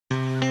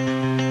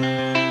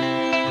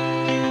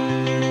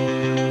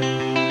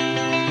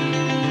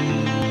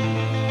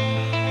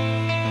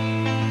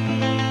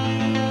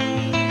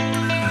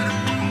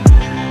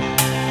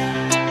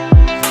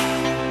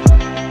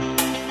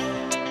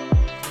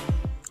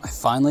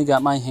finally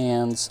got my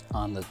hands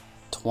on the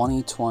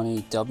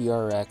 2020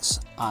 WRX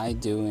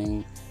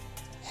Idoing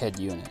head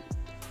unit.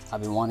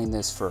 I've been wanting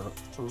this for a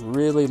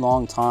really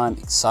long time,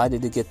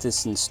 excited to get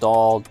this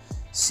installed,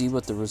 see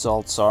what the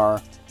results are.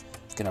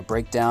 Gonna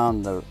break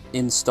down the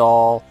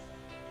install,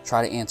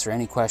 try to answer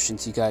any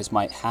questions you guys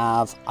might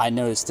have. I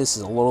noticed this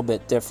is a little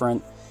bit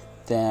different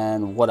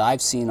than what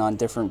I've seen on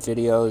different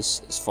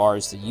videos as far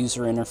as the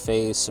user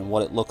interface and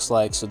what it looks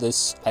like. So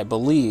this, I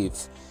believe,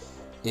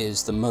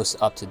 is the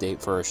most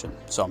up-to-date version.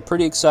 So I'm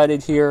pretty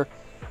excited here.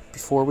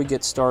 Before we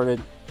get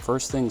started,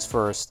 first things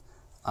first,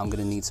 I'm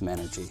gonna need some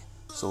energy.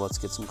 So let's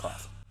get some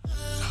coffee.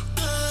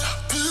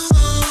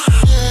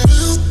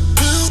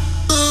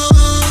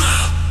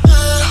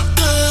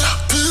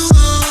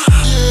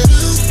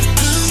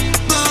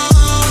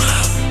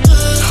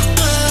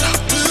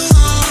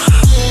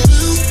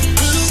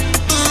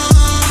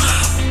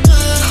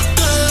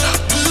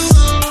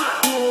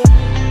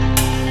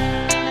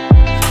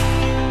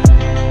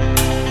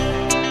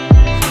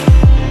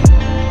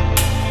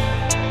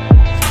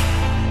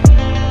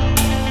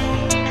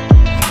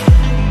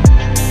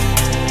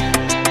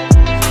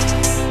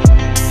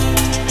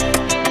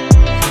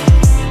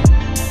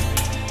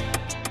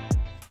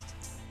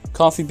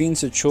 Coffee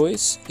beans of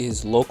choice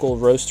is local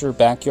roaster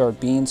backyard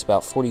beans,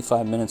 about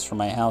 45 minutes from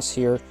my house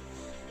here.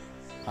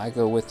 I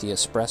go with the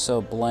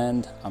espresso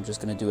blend. I'm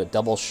just going to do a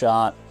double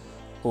shot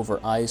over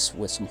ice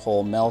with some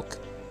whole milk.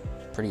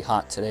 Pretty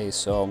hot today,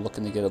 so I'm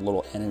looking to get a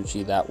little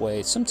energy that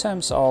way.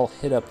 Sometimes I'll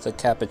hit up the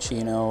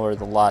cappuccino or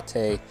the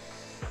latte.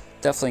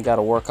 Definitely got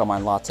to work on my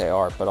latte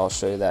art, but I'll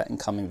show you that in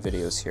coming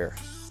videos here.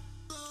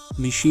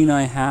 The machine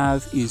I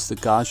have is the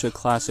Gaja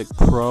Classic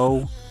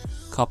Pro,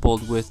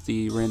 coupled with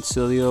the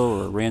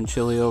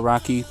Rancilio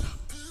Rocky,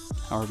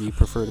 however you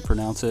prefer to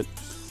pronounce it.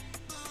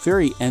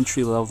 Very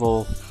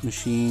entry-level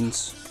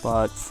machines,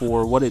 but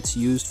for what it's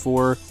used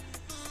for,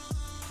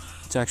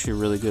 it's actually a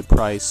really good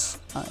price.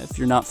 If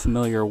you're not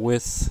familiar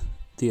with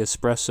the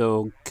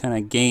espresso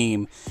kind of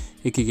game,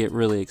 it could get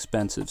really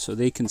expensive, so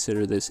they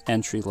consider this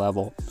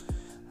entry-level.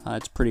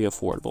 It's pretty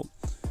affordable.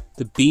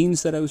 The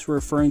beans that I was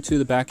referring to,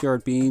 the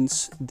backyard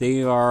beans,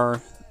 they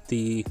are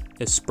the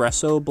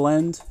espresso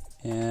blend,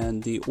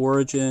 and the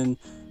origin,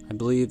 I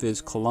believe, is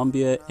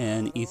Colombia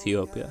and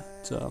Ethiopia.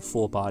 It's a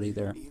full body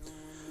there.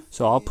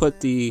 So I'll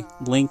put the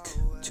link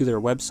to their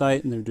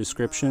website in their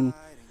description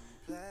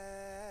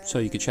so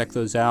you can check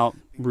those out.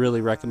 Really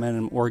recommend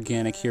them.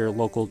 Organic here,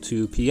 local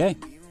to PA.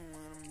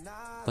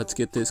 Let's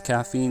get this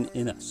caffeine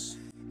in us.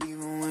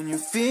 Even when you're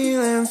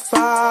feeling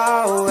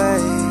far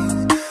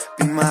away,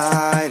 be my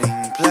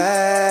hiding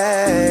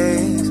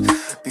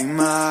place, be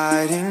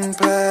my hiding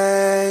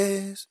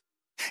place.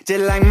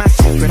 Just like my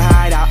secret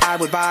hideout, I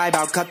would vibe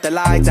out, cut the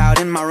lights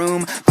out in my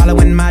room,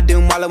 following my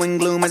doom, wallowing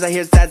gloom as I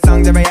hear sad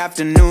songs every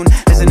afternoon,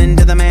 listening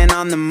to the man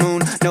on the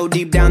moon. Know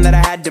deep down that I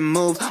had to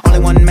move. Only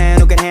one man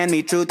who can hand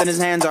me truth, and his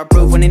hands are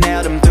proof when he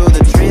nailed him through.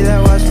 The tree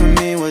that was for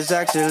me was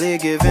actually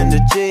given to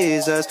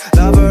Jesus,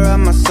 lover of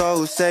my soul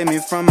who saved me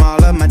from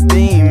all of my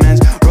demons.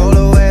 Rolled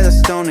away the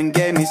stone and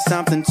gave me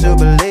something to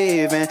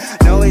believe in.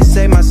 Know he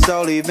saved my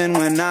soul even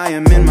when I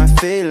am in my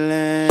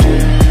feelings,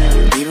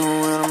 even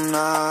when I'm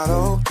not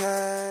okay.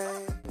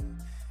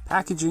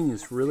 Packaging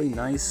is really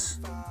nice,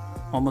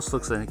 almost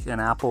looks like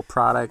an Apple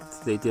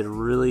product. They did a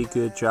really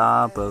good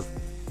job of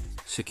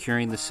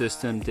securing the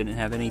system, didn't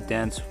have any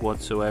dents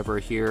whatsoever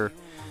here,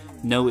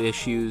 no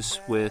issues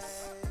with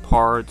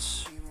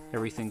parts,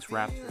 everything's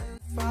wrapped here.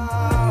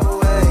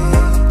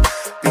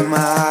 Be my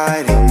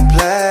hiding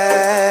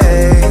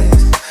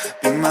place,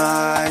 be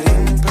my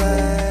hiding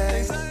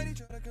place.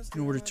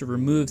 In order to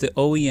remove the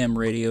OEM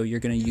radio,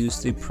 you're going to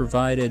use the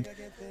provided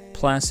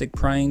plastic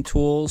prying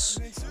tools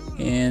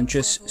and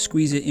just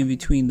squeeze it in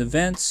between the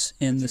vents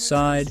and the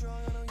side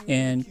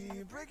and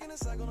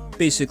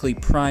basically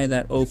pry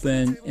that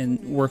open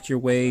and work your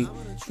way.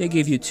 They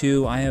gave you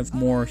two. I have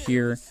more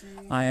here.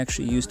 I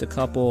actually used a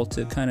couple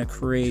to kind of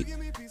create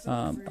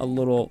a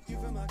little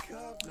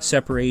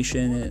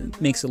separation, and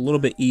it makes it a little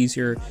bit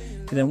easier.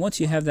 And then once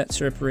you have that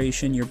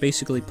separation, you're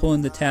basically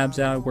pulling the tabs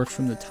out. It works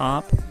from the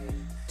top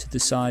to the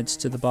sides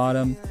to the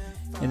bottom,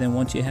 and then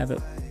once you have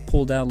it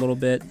pulled out a little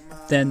bit,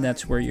 then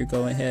that's where you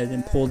go ahead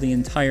and pull the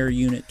entire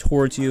unit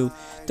towards you.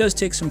 It does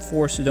take some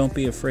force, so don't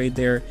be afraid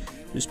there.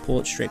 Just pull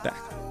it straight back.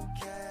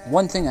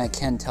 One thing I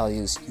can tell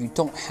you is you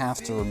don't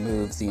have to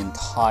remove the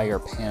entire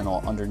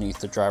panel underneath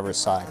the driver's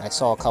side. I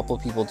saw a couple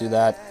of people do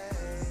that.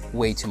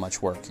 Way too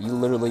much work. You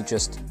literally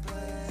just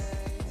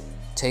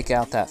take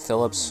out that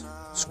Phillips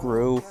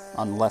screw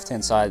on the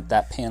left-hand side.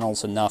 That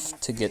panel's enough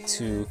to get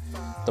to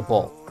the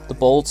bolt. The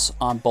bolts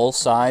on both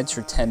sides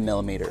are 10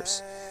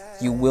 millimeters.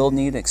 You will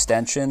need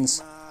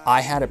extensions.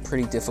 I had a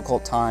pretty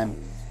difficult time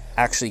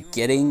actually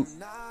getting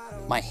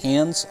my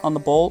hands on the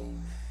bolt.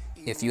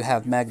 If you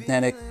have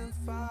magnetic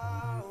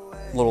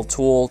little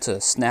tool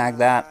to snag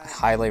that, I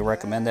highly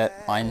recommend it.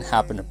 Mine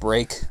happened to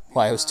break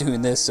while I was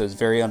doing this, so it's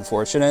very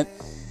unfortunate.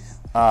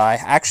 I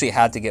actually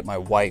had to get my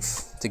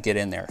wife to get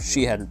in there.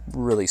 She had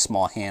really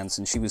small hands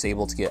and she was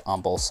able to get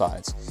on both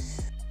sides.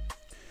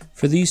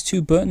 For these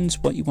two buttons,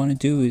 what you want to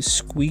do is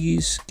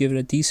squeeze, give it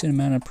a decent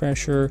amount of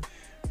pressure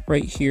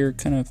right here,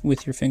 kind of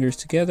with your fingers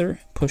together,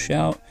 push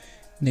out,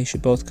 and they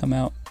should both come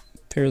out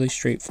fairly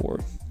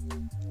straightforward.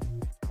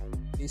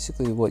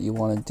 Basically what you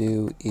want to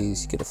do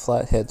is get a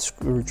flathead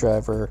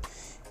screwdriver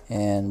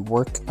and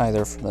work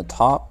either from the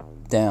top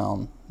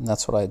down, and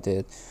that's what I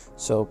did.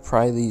 So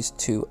pry these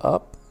two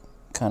up,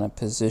 kind of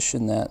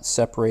position that,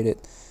 separate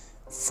it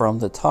from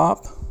the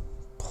top,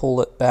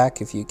 pull it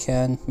back if you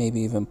can, maybe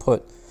even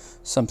put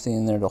something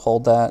in there to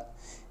hold that,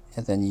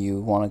 and then you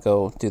want to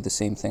go do the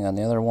same thing on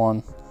the other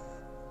one,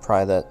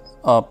 pry that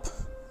up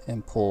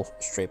and pull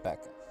straight back.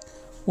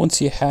 Once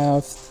you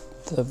have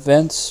the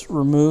vents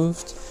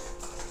removed,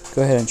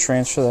 go ahead and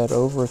transfer that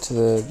over to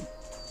the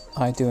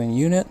Idoing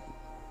unit.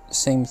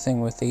 Same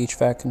thing with the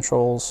HVAC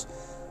controls.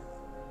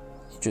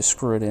 You just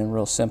screw it in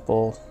real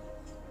simple.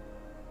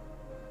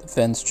 The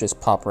vents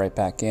just pop right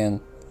back in.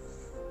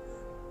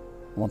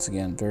 Once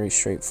again, very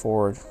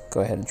straightforward.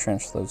 Go ahead and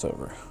transfer those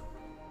over.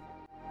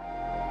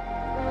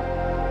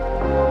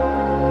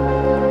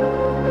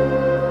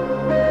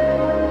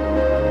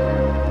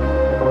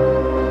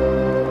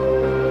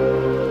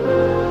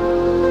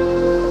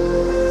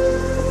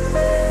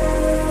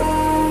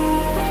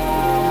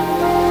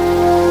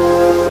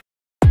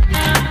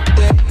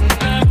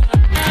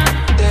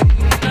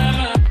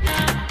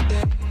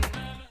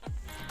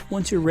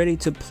 Once you're ready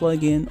to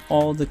plug in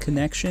all the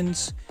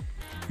connections,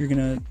 you're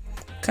gonna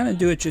kind of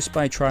do it just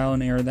by trial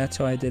and error. That's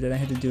how I did it. I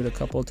had to do it a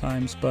couple of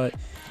times, but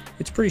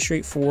it's pretty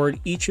straightforward.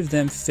 Each of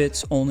them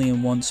fits only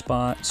in one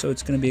spot, so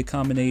it's going to be a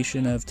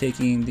combination of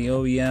taking the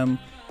OEM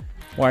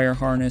wire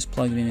harness,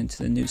 plugging it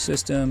into the new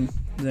system,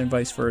 and then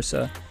vice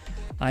versa.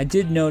 I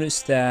did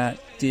notice that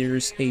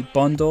there's a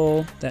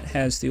bundle that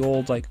has the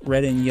old like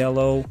red and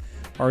yellow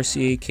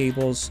RCA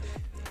cables.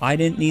 I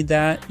didn't need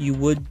that. You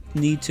would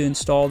need to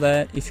install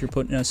that if you're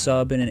putting a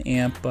sub and an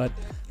amp, but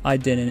I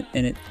didn't,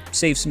 and it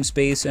saved some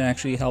space and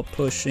actually helped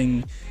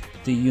pushing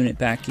the unit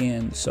back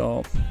in,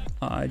 so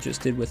I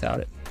just did without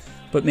it.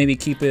 But maybe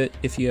keep it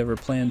if you ever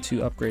plan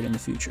to upgrade in the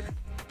future.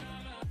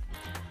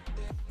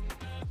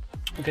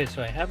 Okay,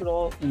 so I have it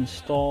all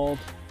installed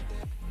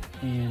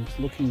and it's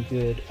looking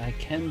good. I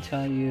can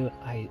tell you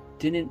I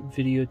didn't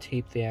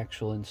videotape the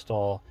actual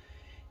install.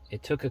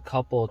 It took a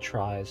couple of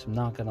tries, I'm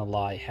not gonna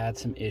lie. Had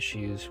some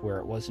issues where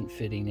it wasn't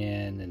fitting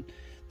in and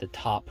the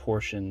top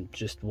portion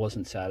just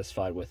wasn't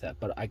satisfied with that,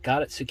 but I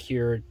got it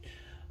secured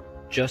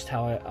just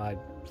how I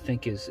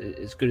think is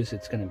as good as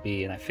it's going to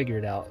be, and I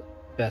figured out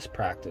best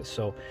practice.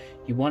 So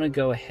you want to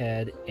go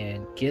ahead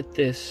and get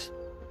this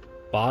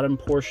bottom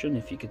portion,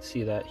 if you could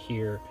see that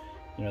here,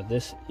 you know,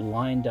 this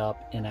lined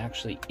up and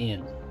actually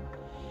in,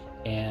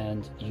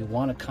 and you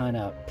want to kind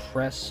of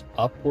press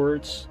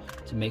upwards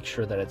to make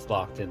sure that it's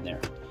locked in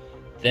there.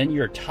 Then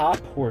your top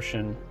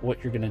portion,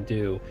 what you're going to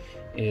do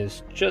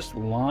is just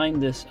line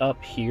this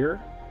up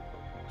here.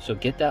 So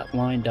get that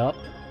lined up,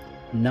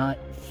 not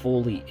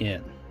fully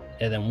in.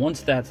 And then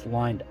once that's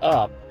lined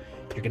up,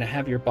 you're gonna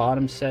have your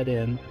bottom set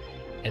in,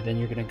 and then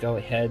you're gonna go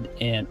ahead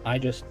and I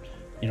just,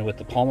 you know, with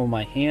the palm of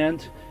my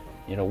hand,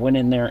 you know, went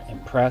in there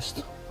and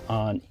pressed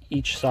on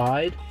each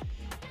side.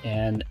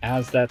 And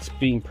as that's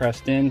being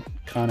pressed in,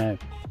 kind of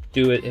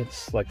do it,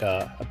 it's like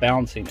a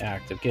balancing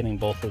act of getting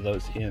both of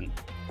those in.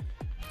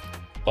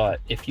 But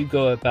if you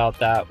go about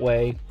that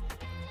way,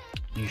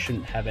 you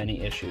shouldn't have any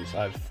issues.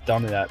 I've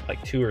done that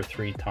like 2 or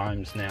 3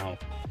 times now,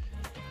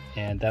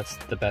 and that's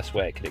the best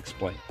way I could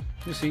explain.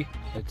 You see,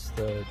 it's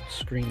the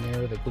screen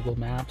there, the Google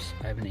Maps.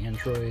 I have an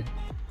Android,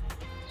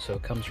 so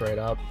it comes right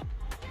up.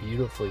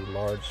 Beautifully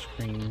large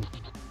screen,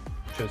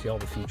 shows you all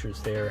the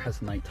features there. It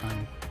has a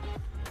nighttime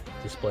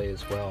display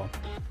as well.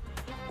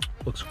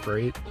 Looks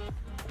great.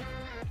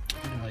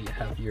 You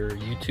have your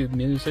YouTube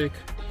music.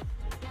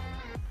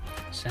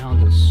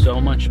 Sound is so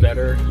much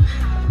better.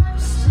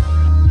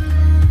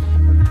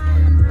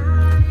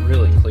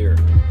 Really clear.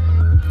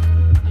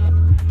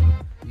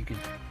 You could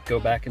go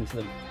back into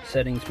the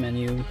settings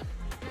menu,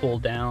 pull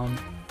down,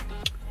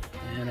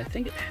 and I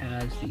think it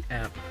has the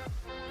app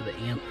for the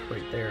amp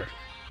right there.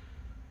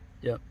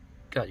 Yep,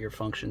 got your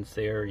functions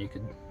there. You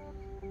could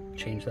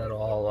change that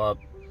all up,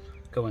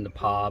 go into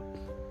pop.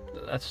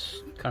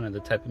 That's kind of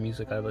the type of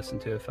music I listen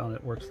to. I found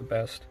it works the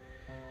best.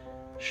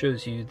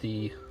 Shows you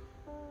the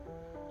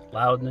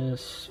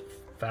loudness,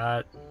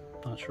 fat,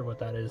 not sure what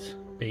that is,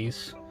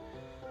 bass.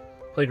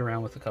 Played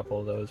around with a couple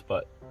of those,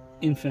 but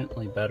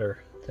infinitely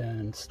better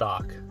than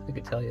stock. I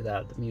could tell you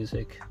that. The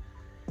music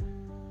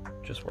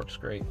just works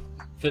great.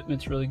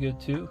 Fitment's really good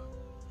too.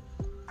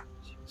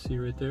 As you can see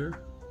right there.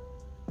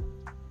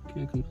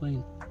 Can't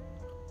complain.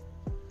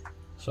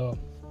 So,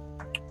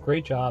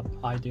 great job,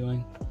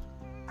 Idoing.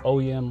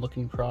 OEM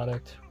looking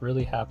product.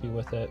 Really happy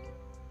with it.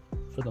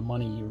 For the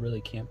money, you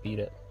really can't beat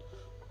it.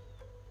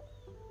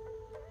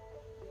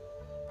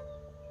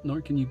 Nor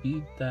can you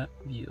beat that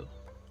view.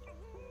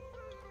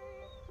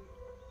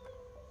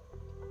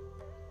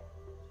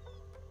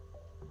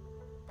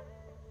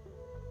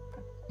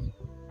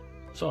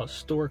 Saw a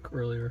stork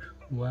earlier.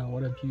 Wow,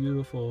 what a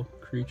beautiful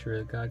creature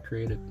that God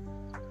created.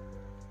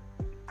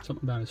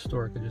 Something about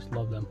historic, I just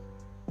love them.